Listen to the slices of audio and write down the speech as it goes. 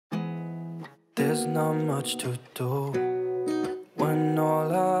There's not much to do when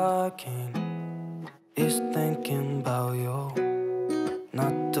all I can is thinking about you.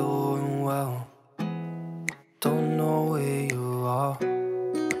 Not doing well, don't know where you are,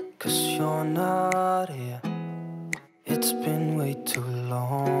 'cause you're not here. It's been way too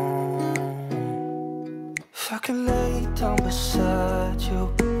long. If I could lay down beside you,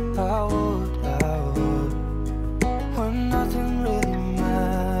 I would. When nothing really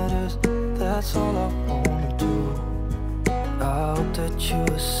matters, that's all I wanna do. I hope that you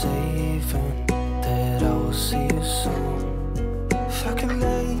are safe and that I will see you soon. If I could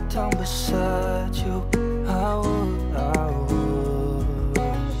lay down beside you, I would.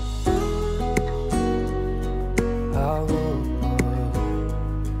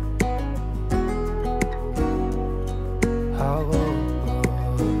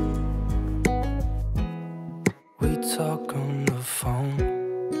 We talk on the phone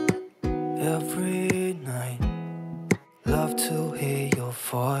every night. Love to hear your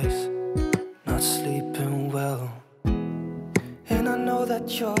voice. Not sleeping well, and I know that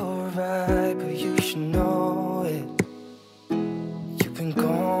you're right, but you should know it. You've been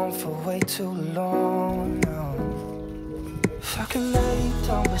gone for way too long now. If I could lay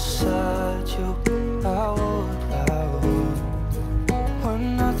down beside you, I would. When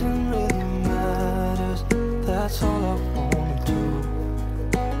nothing really matters, that's all I wanna do.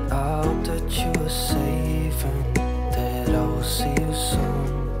 I hope that you are safe and that I will see you soon.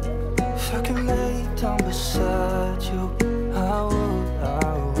 If I could lay down beside you, I would.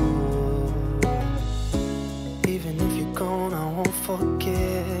 Even if you're gone, I won't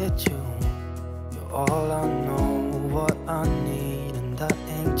forget you. You're all I know, what I need, and that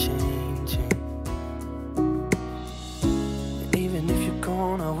ain't changing. And even if you're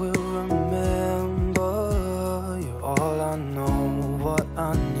gone, I will remember. You're all I know, what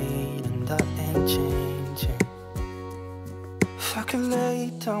I need, and that ain't changing. If I could lay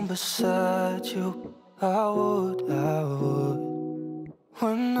down beside you, I would.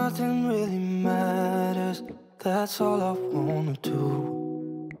 When nothing really matters, that's all I wanna do.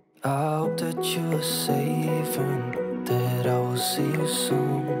 I hope that you are safe and that I will see you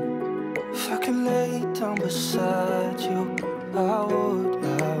soon. If I could lay down beside you, I would.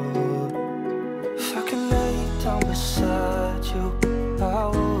 If I could lay down beside you, I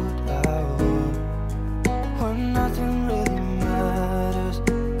would. When nothing really matters,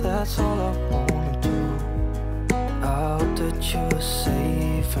 that's all I wanna do. I hope that you are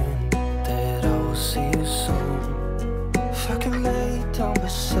safe and that I will see you soon. If I could lay down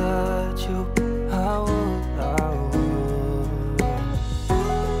beside you, I would. I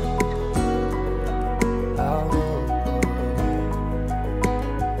would.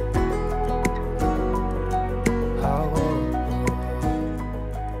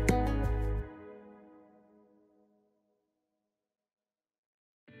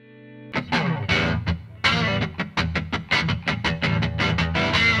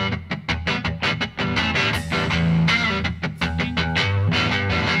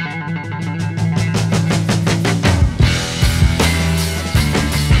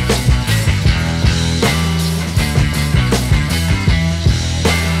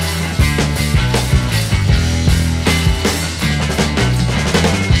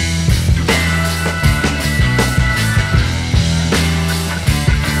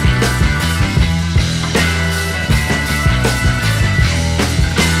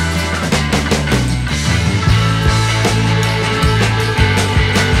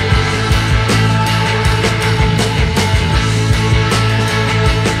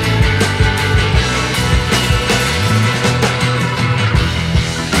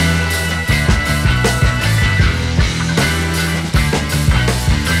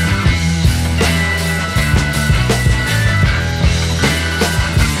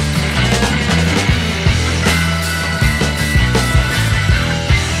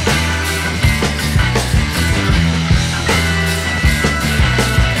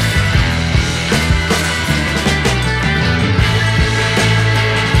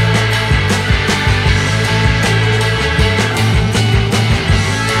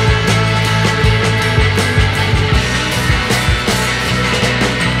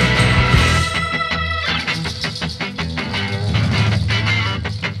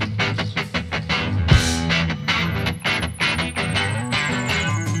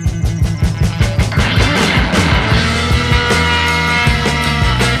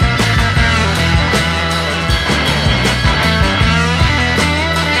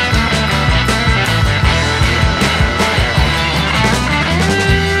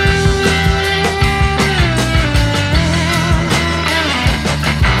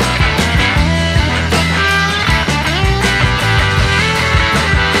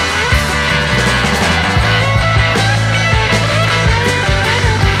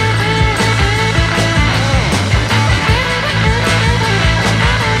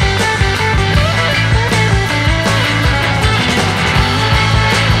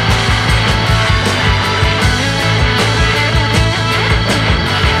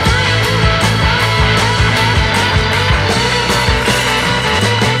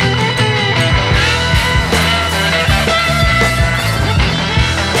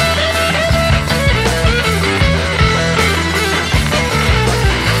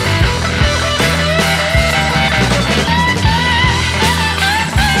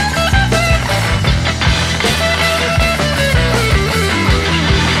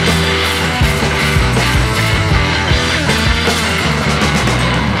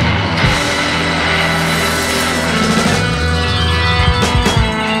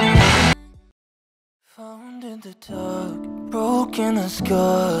 in the dark, broken and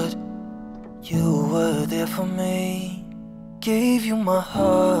scarred. You were there for me. Gave you my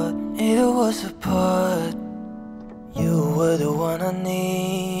heart, it was a part. You were the one I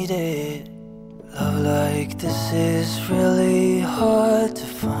needed. Love like this is really hard to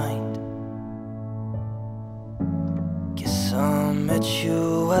find. Guess I met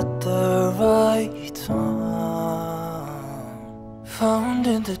you at the right time. Found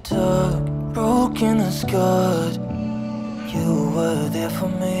in the dark, broken and scarred. You were there for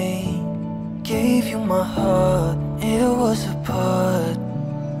me. Gave you my heart, it was a part.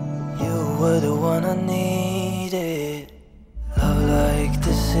 You were the one I needed. Love like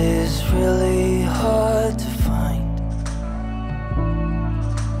this is really hard to find.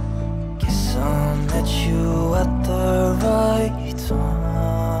 Guess I met you at the right time.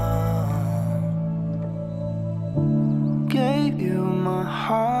 Gave you my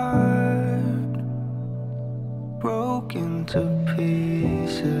heart, broken to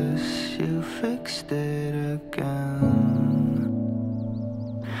pieces. You fixed it again.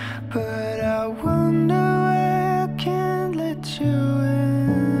 But I wonder why I can't let you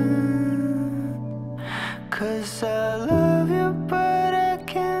in. 'Cause I love you but I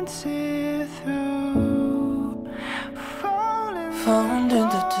can't see it through. Found in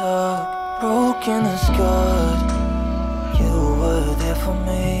the dark, broken and scarred. You were there for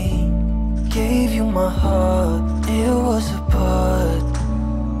me. Gave you my heart, it was a part.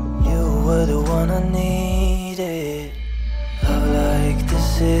 You were the one I needed. Love like this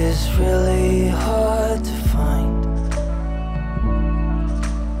is really hard.